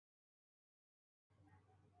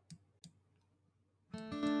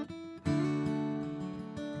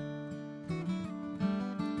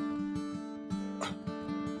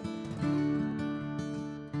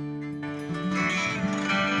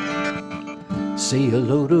Say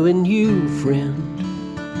hello to a new friend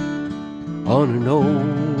on an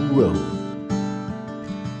old road.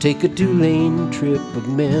 Take a 2-lane trip of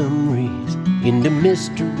memories into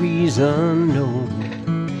mysteries unknown.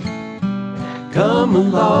 Come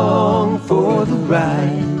along for the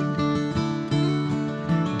ride.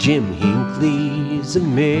 Jim Hinckley's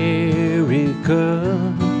America.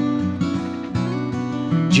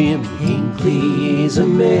 Jim Hinckley's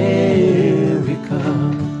America.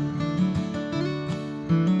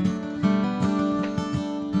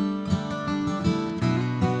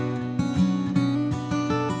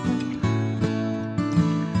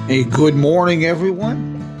 Hey, good morning,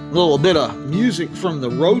 everyone. A little bit of music from the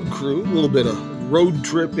road crew, a little bit of road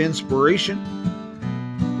trip inspiration.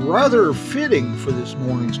 Rather fitting for this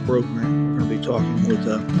morning's program. We're going to be talking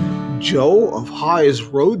with Joe of High's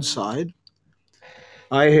Roadside.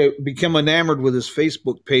 I have become enamored with his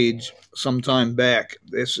Facebook page some time back.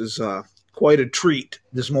 This is quite a treat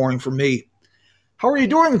this morning for me. How are you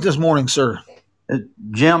doing this morning, sir?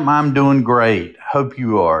 Jim, I'm doing great. Hope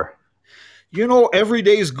you are. You know, every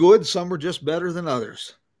day's good. Some are just better than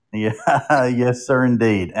others. Yeah, yes, sir,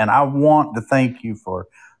 indeed. And I want to thank you for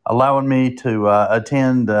allowing me to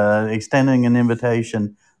attend, extending an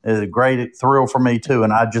invitation. It's a great thrill for me, too.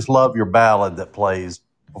 And I just love your ballad that plays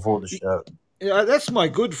before the show. Yeah, that's my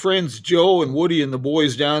good friends Joe and Woody and the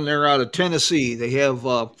boys down there out of Tennessee. They have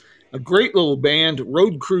a great little band,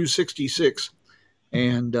 Road Crew 66.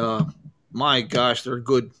 And my gosh, they're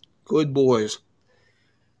good boys.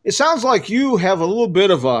 It sounds like you have a little bit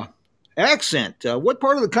of a accent. What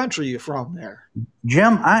part of the country are you from there?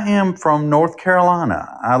 Jim, I am from North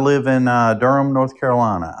Carolina. I live in Durham, North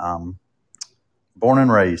Carolina. Born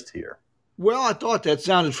and raised here. Well, I thought that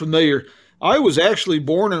sounded familiar. I was actually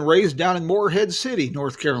born and raised down in Morehead City,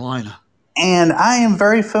 North Carolina. And I am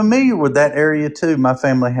very familiar with that area, too. My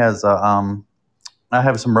family has I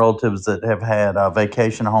have some relatives that have had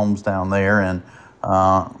vacation homes down there, and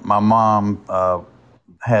my mom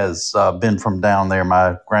has been from down there.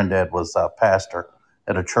 My granddad was a pastor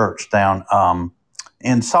at a church down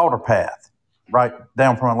in Salter Path, right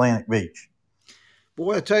down from Atlantic Beach.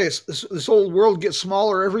 Boy, I tell you, this old world gets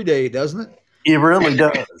smaller every day, doesn't it? It really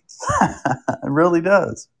does. It really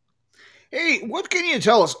does. Hey, what can you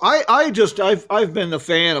tell us? I've been a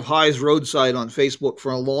fan of High's Roadside on Facebook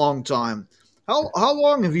for a long time. How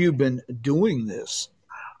long have you been doing this?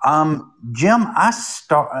 Jim,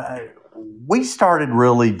 we started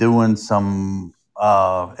really doing some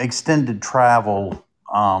extended travel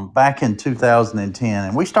back in 2010,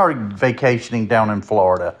 and we started vacationing down in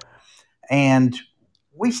Florida. And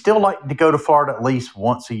we still like to go to Florida at least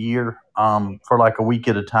once a year for like a week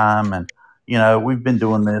at a time. And, you know, we've been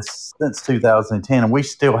doing this since 2010, and we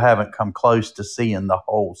still haven't come close to seeing the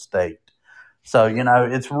whole state. So, you know,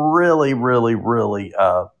 it's really, really, really,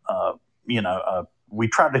 we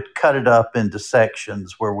try to cut it up into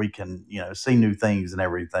sections where we can, you know, see new things and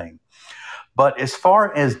everything. But as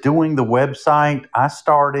far as doing the website, I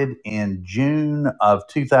started in June of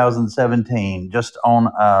 2017. Just on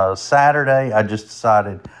a Saturday, I just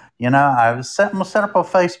decided, you know, I'm going to set up a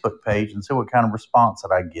Facebook page and see what kind of response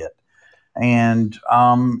that I get. And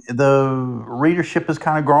the readership has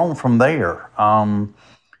kind of grown from there.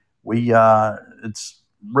 It's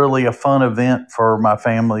really a fun event for my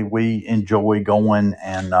family. We enjoy going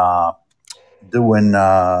and going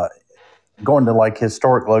to like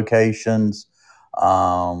historic locations.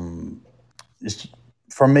 For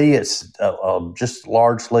me, it's just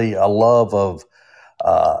largely a love of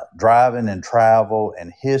driving and travel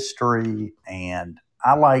and history, and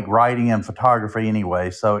I like writing and photography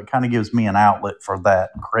anyway, so it kind of gives me an outlet for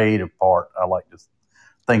that creative part. I like to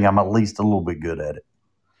think I'm at least a little bit good at it.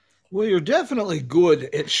 Well, you're definitely good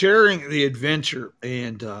at sharing the adventure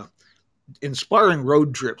and inspiring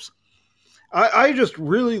road trips. I just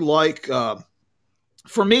really like,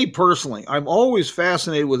 for me personally, I'm always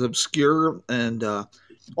fascinated with obscure and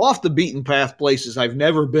off the beaten path places. I've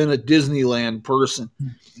never been a Disneyland person.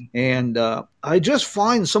 And I just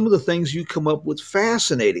find some of the things you come up with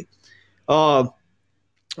fascinating. For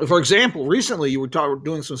example, recently you were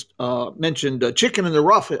doing some, mentioned Chicken in the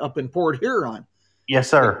Rough up in Port Huron. Yes,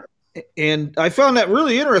 sir. And I found that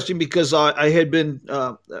really interesting because I had been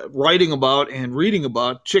writing about and reading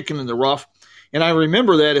about Chicken in the Rough. And I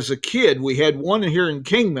remember that as a kid, we had one here in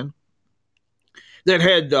Kingman that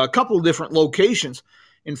had a couple of different locations.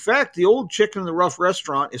 In fact, the old Chicken in the Rough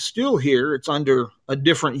restaurant is still here. It's under a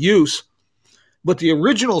different use, but the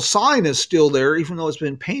original sign is still there, even though it's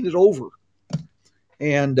been painted over.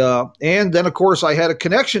 And then, of course, I had a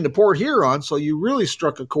connection to Port Huron, so you really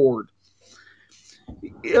struck a chord.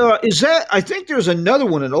 Is that? I think there's another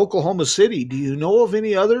one in Oklahoma City. Do you know of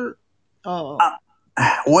any other? Uh,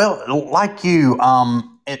 Well, like you,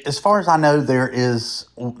 as far as I know,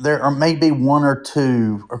 there are maybe one or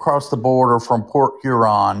two across the border from Port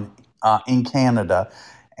Huron in Canada,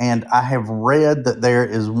 and I have read that there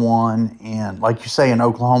is one in, like you say, in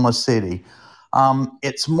Oklahoma City.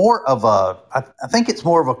 It's more of I think it's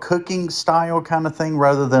more of a cooking style kind of thing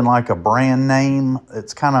rather than like a brand name.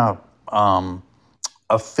 It's kind of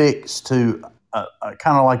affixed to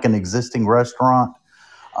kind of like an existing restaurant.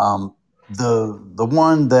 Um, the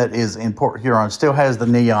one that is in Port Huron still has the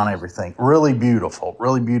neon everything. Really beautiful,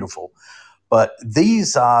 really beautiful. But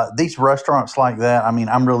these restaurants like that, I mean,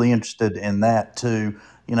 I'm really interested in that too.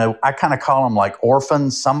 You know, I kind of call them like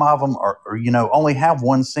orphans. Some of them are only have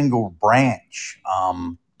one single branch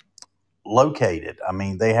located. I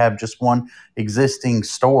mean, they have just one existing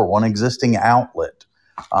store, one existing outlet.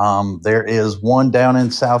 There is one down in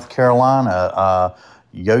South Carolina,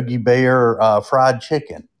 Yogi Bear fried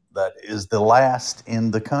chicken that is the last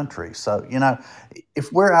in the country. So,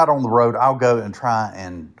 if we're out on the road, I'll go and try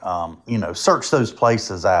and, search those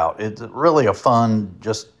places out. It's really a fun,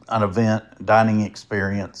 just an event, dining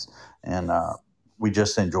experience, and we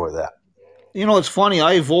just enjoy that. it's funny.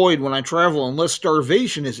 I avoid when I travel unless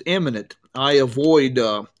starvation is imminent. I avoid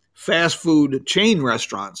fast food chain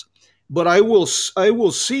restaurants, but I will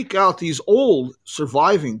seek out these old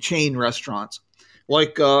surviving chain restaurants,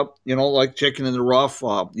 like like Chicken in the Rough,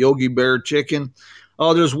 Yogi Bear Chicken.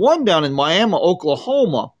 There's one down in Miami,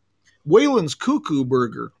 Oklahoma, Wayland's Cuckoo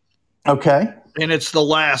Burger, Okay. and it's the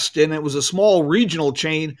last. And it was a small regional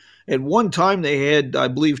chain. At one time, they had, I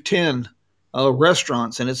believe, 10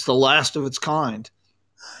 restaurants, and it's the last of its kind.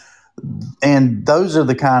 And those are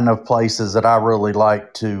the kind of places that I really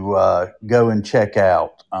like to go and check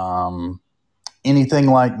out. Anything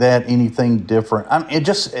like that, anything different.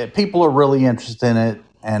 People are really interested in it,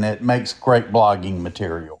 and it makes great blogging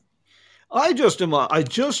material. I just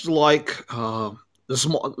like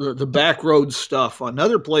the back road stuff.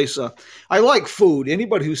 Another place, I like food.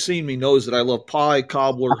 Anybody who's seen me knows that I love pie,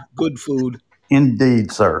 cobbler, good food.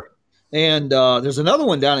 Indeed, sir. And there's another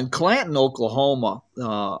one down in Clanton, Oklahoma.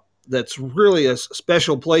 That's really a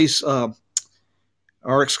special place.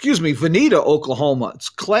 Or excuse me, Veneta, Oklahoma. It's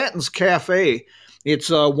Clanton's Cafe. It's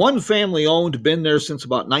one family owned, been there since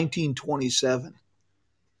about 1927,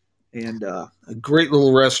 and a great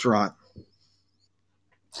little restaurant.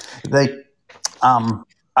 They,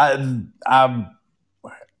 I, I,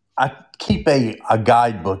 I keep a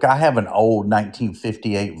guidebook. I have an old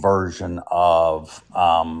 1958 version of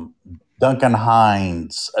Duncan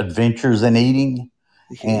Hines' Adventures in Eating.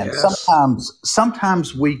 And Yes.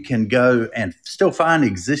 sometimes we can go and still find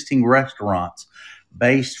existing restaurants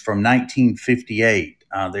based from 1958.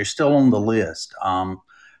 They're still on the list.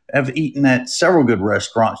 I've eaten at several good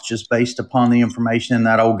restaurants just based upon the information in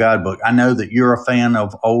that old guidebook. I know that you're a fan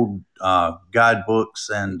of old guidebooks,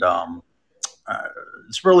 and uh,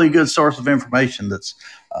 it's really a good source of information that's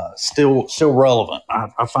still relevant.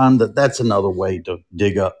 I find that that's another way to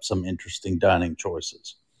dig up some interesting dining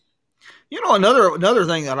choices. Another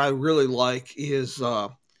thing that I really like is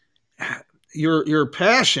your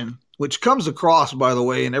passion, which comes across, by the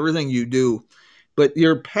way, in everything you do, but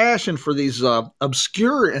your passion for these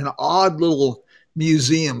obscure and odd little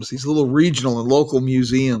museums, these little regional and local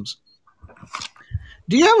museums.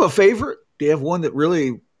 Do you have a favorite? Do you have one that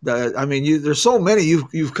really? I mean, there's so many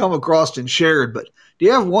you've come across and shared, but do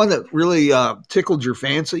you have one that really tickled your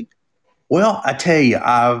fancy? Well, I tell you,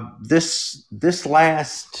 this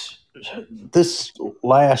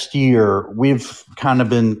last year we've kind of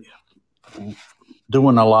been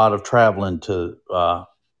doing a lot of traveling to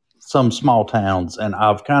some small towns, and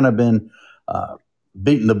I've kind of been uh,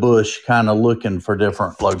 beating the bush, kind of looking for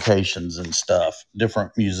different locations and stuff,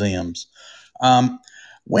 different museums. Um,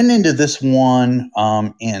 Went into this one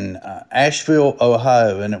in Asheville,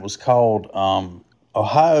 Ohio, and it was called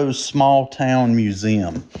Ohio Small Town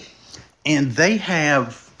Museum, and they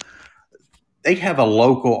have a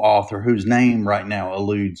local author whose name right now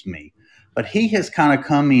eludes me, but he has kind of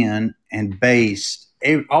come in and based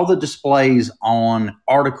all the displays on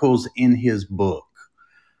articles in his book.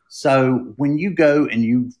 So when you go and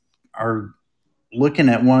you are looking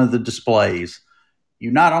at one of the displays, you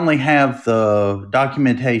not only have the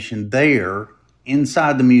documentation there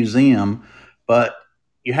inside the museum, but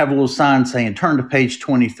you have a little sign saying turn to page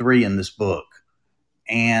 23 in this book.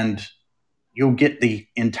 And you'll get the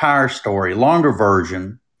entire story, longer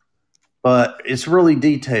version, but it's really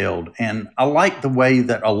detailed. And I like the way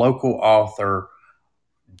that a local author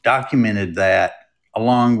documented that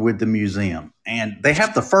along with the museum. And they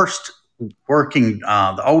have the first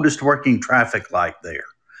the oldest working traffic light there.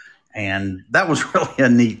 And that was really a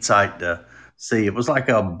neat sight to see. It was like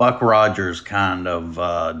a Buck Rogers kind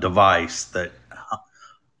of device that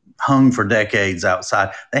hung for decades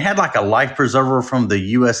outside. They had like a life preserver from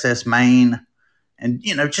the USS Maine, and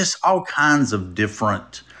just all kinds of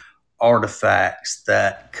different artifacts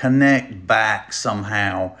that connect back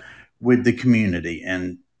somehow with the community.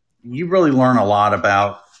 And you really learn a lot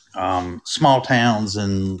about small towns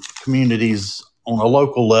and communities on a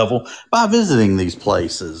local level by visiting these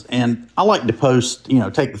places. And I like to post,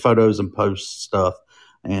 take the photos and post stuff,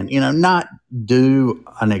 and not do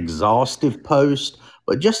an exhaustive post,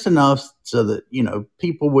 but just enough so that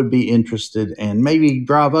people would be interested and maybe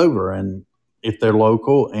drive over, and if they're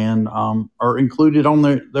local, and are included on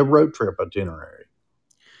their road trip itinerary.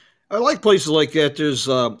 I like places like that. There's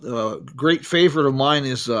a great favorite of mine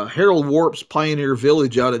is Harold Warp's Pioneer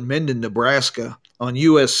Village out in Mendon, Nebraska on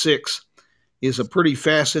US 6 is a pretty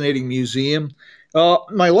fascinating museum.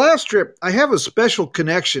 My last trip, I have a special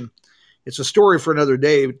connection. It's a story for another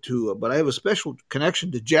day, but I have a special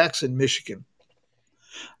connection to Jackson, Michigan.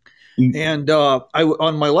 And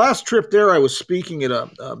on my last trip there, I was speaking at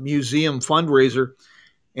a museum fundraiser,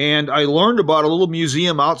 and I learned about a little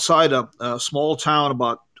museum outside a small town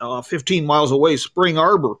about 15 miles away, Spring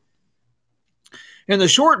Arbor. And the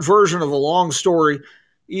short version of a long story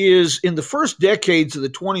is in the first decades of the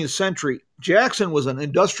 20th century, Jackson was an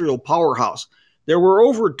industrial powerhouse. There were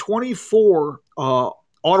over 24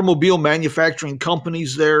 automobile manufacturing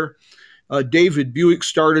companies there. David Buick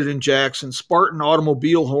started in Jackson, Spartan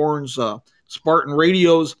automobile horns, Spartan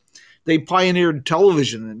radios. They pioneered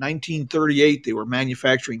television. In 1938, they were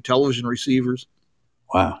manufacturing television receivers.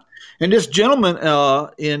 Wow. And this gentleman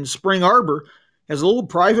in Spring Arbor has a little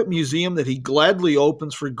private museum that he gladly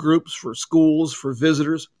opens for groups, for schools, for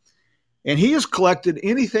visitors. And he has collected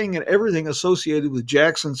anything and everything associated with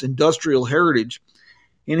Jackson's industrial heritage.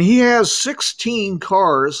 And he has 16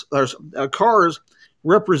 cars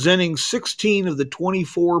representing 16 of the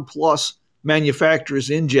 24 plus manufacturers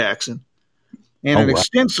in Jackson, and an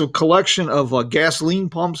extensive collection of gasoline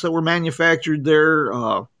pumps that were manufactured there,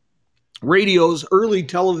 radios, early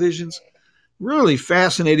televisions. Really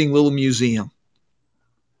fascinating little museum.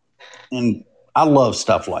 And I love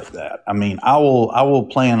stuff like that. I mean, I will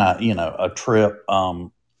plan a trip.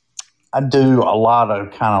 I do a lot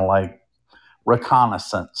of kind of like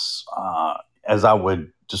reconnaissance, as I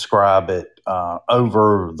would describe it,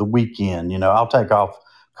 over the weekend. I'll take off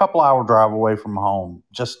a couple hour drive away from home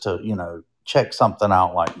just to check something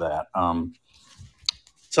out like that.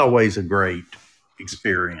 It's always a great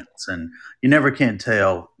experience, and you never can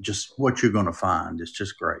tell just what you're going to find. It's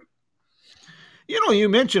just great. You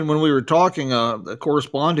mentioned when we were talking,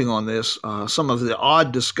 corresponding on this, some of the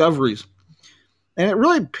odd discoveries, and it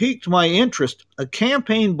really piqued my interest. A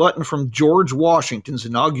campaign button from George Washington's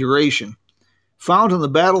inauguration found on the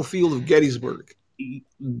battlefield of Gettysburg.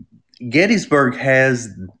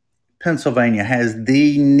 Pennsylvania has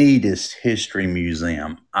the neatest history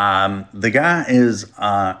museum. The guy is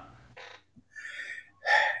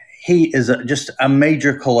just a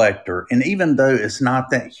major collector. And even though it's not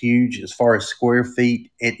that huge as far as square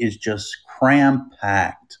feet, it is just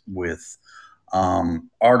cram-packed with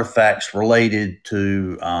artifacts related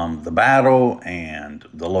to the battle and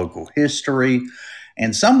the local history.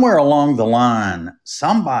 And somewhere along the line,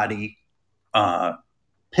 somebody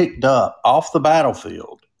picked up off the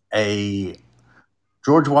battlefield a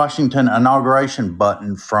George Washington inauguration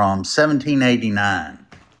button from 1789.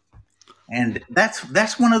 And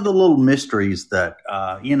that's one of the little mysteries that,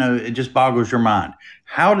 it just boggles your mind.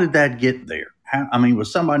 How did that get there?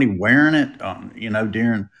 Was somebody wearing it,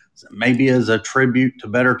 during maybe as a tribute to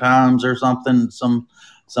better times or something, some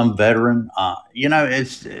veteran?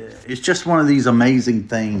 It's just one of these amazing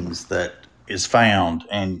things that is found,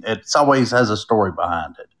 and it's always has a story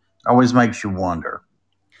behind it. It always makes you wonder.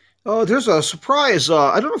 Oh, there's a surprise.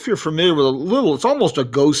 I don't know if you're familiar with it's almost a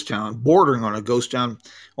ghost town, bordering on a ghost town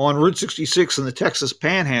on Route 66 in the Texas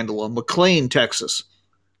Panhandle of McLean, Texas.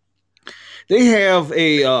 They have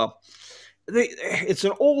it's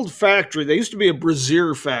an old factory. They used to be a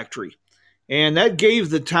brazier factory, and that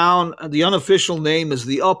gave the town the unofficial name as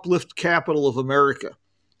the Uplift Capital of America.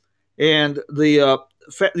 And the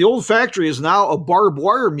old factory is now a barbed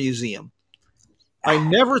wire museum. I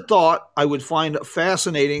never thought I would find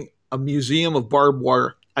fascinating a museum of barbed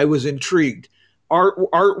wire. I was intrigued.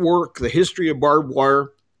 Artwork, the history of barbed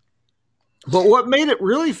wire. But what made it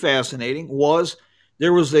really fascinating was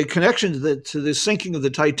there was a connection to the sinking of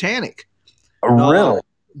the Titanic. Really?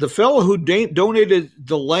 The fellow who donated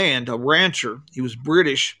the land, a rancher, he was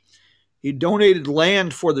British, He donated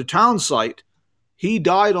land for the town site. He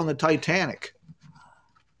died on the Titanic.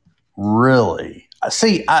 Really?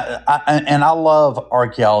 See, I love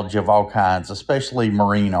archaeology of all kinds, especially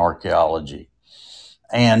marine archaeology.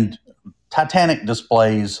 And Titanic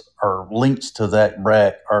displays or links to that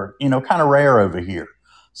wreck are, kind of rare over here.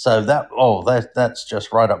 So that's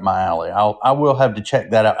just right up my alley. I will have to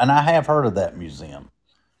check that out. And I have heard of that museum.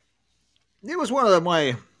 It was it's one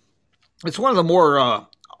of the more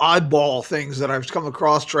oddball things that I've come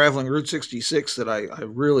across traveling Route 66 that I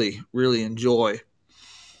really, really enjoy.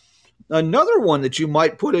 Another one that you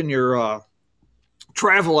might put in your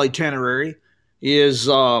travel itinerary is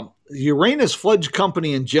Uranus Fudge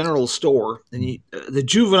Company and General Store. And the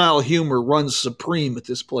juvenile humor runs supreme at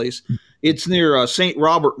this place. It's near St.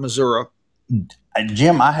 Robert, Missouri.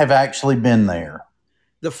 Jim, I have actually been there.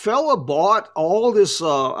 The fella bought all this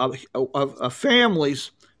a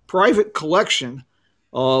family's private collection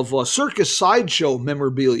of circus sideshow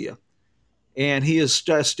memorabilia. And he has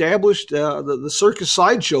established the Circus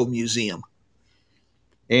Sideshow Museum.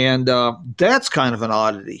 And that's kind of an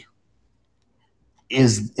oddity.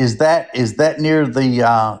 Is that near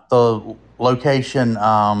the location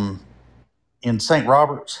in St.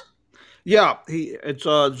 Roberts? Yeah, it's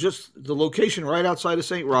just the location right outside of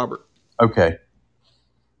St. Robert. Okay,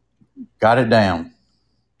 got it down.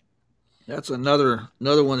 That's another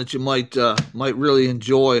one that you might really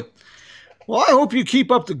enjoy. Well, I hope you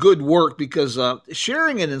keep up the good work because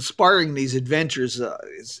sharing and inspiring these adventures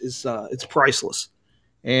is it's priceless.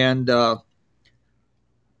 And the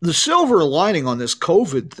silver lining on this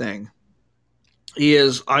COVID thing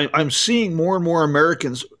is I'm seeing more and more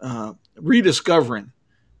Americans rediscovering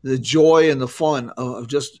the joy and the fun of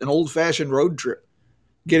just an old-fashioned road trip,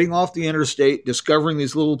 getting off the interstate, discovering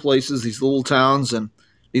these little places, these little towns, and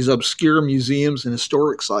these obscure museums and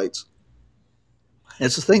historic sites.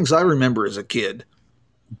 It's the things I remember as a kid.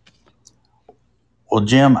 Well,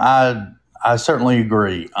 Jim, I certainly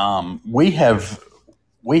agree. We have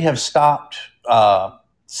stopped.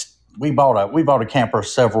 We bought a camper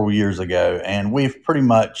several years ago, and we've pretty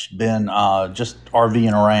much been just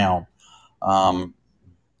RVing around,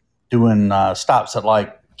 doing stops at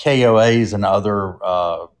like KOAs and other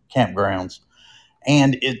campgrounds.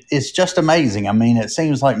 And it's just amazing. I mean, it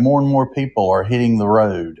seems like more and more people are hitting the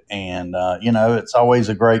road, and it's always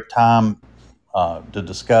a great time to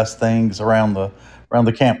discuss things around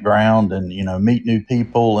the campground, and meet new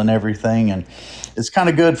people and everything. And it's kind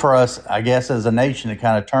of good for us, I guess, as a nation to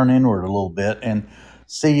kind of turn inward a little bit and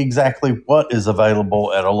see exactly what is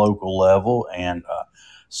available at a local level. And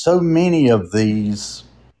so many of these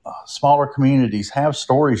smaller communities have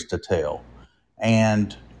stories to tell,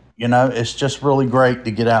 and it's just really great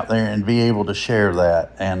to get out there and be able to share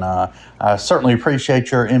that. And I certainly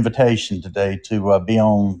appreciate your invitation today to be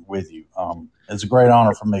on with you. It's a great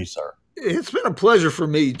honor for me, sir. It's been a pleasure for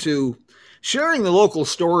me too, sharing the local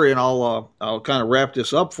story. And I'll kind of wrap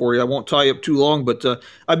this up for you. I won't tie you up too long, but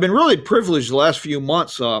I've been really privileged the last few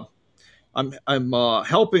months. I'm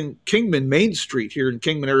helping Kingman Main Street here in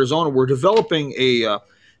Kingman, Arizona. We're developing a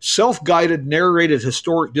self-guided, narrated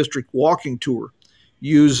historic district walking tour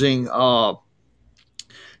using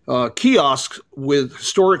kiosks with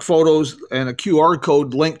historic photos and a QR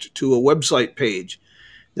code linked to a website page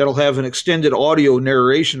that'll have an extended audio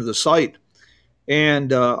narration of the site.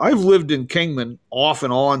 And I've lived in Kingman off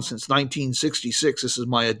and on since 1966. This is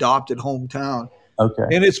my adopted hometown. Okay.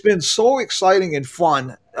 And it's been so exciting and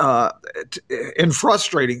fun and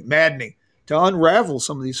frustrating, maddening to unravel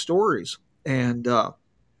some of these stories. And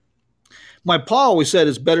my pa always said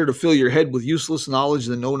it's better to fill your head with useless knowledge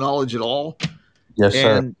than no knowledge at all. Yes,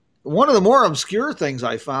 sir. And one of the more obscure things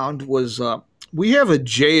I found was we have a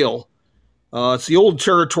jail. It's the old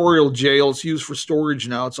territorial jail. It's used for storage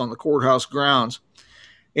now. It's on the courthouse grounds.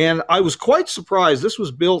 And I was quite surprised. This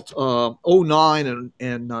was built 09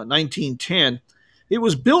 and 1910. It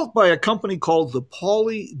was built by a company called the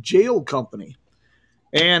Pauley Jail Company.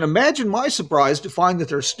 And imagine my surprise to find that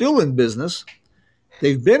they're still in business.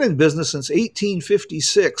 They've been in business since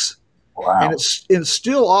 1856. Wow. And it's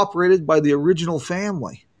still operated by the original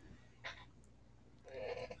family.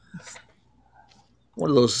 One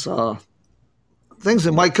of those things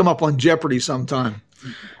that might come up on Jeopardy sometime.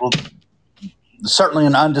 Well, certainly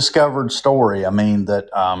an undiscovered story. I mean, that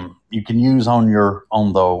you can use on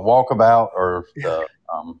the walkabout or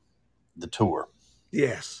the tour.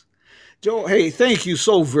 Yes. Joe, hey, thank you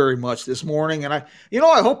so very much this morning. And I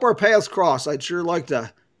hope our paths cross. I'd sure like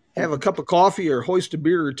to have a cup of coffee or hoist a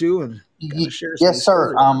beer or two and share some. Yes,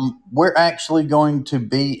 sir. We're actually going to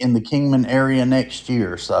be in the Kingman area next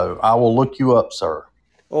year, so I will look you up, sir.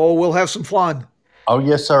 Oh, we'll have some fun. Oh,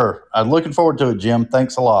 yes, sir. I'm looking forward to it, Jim.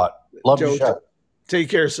 Thanks a lot. Love Joe, your show. take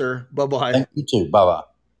care, sir. Bye-bye. Thank you, too. Bye-bye.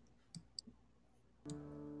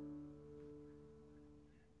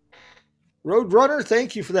 Roadrunner,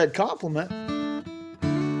 thank you for that compliment.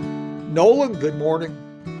 Nolan, good morning.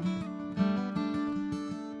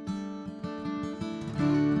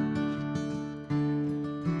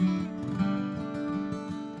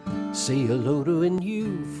 Say hello to a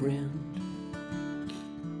new friend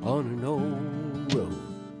on an old road.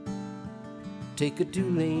 Take a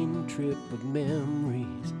 2-lane trip of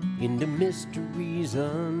memories into mysteries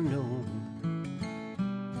unknown.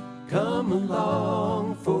 Come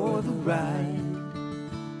along for the ride.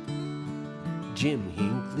 Jim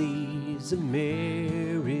Hinckley's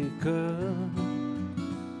America.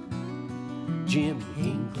 Jim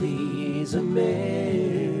Hinckley's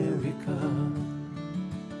America.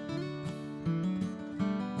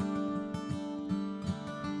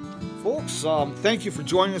 Folks, thank you for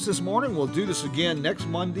joining us this morning. We'll do this again next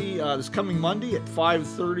Monday, this coming Monday at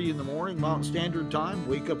 5:30 in the morning, Mountain Standard Time.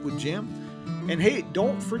 Wake up with Jim. And hey,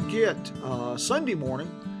 don't forget, Sunday morning,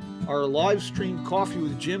 our live stream Coffee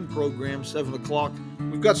with Jim program, 7 o'clock.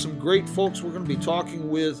 We've got some great folks we're going to be talking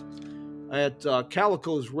with at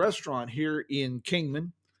Calico's Restaurant here in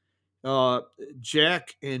Kingman.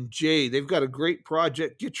 Jack and Jay, they've got a great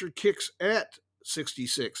project. Get your kicks at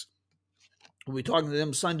 66. We'll be talking to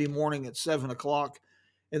them Sunday morning at 7 o'clock.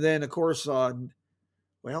 And then, of course,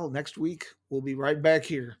 next week, we'll be right back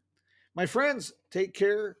here. My friends, take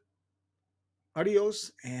care.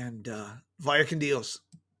 Adios and vaya con Dios.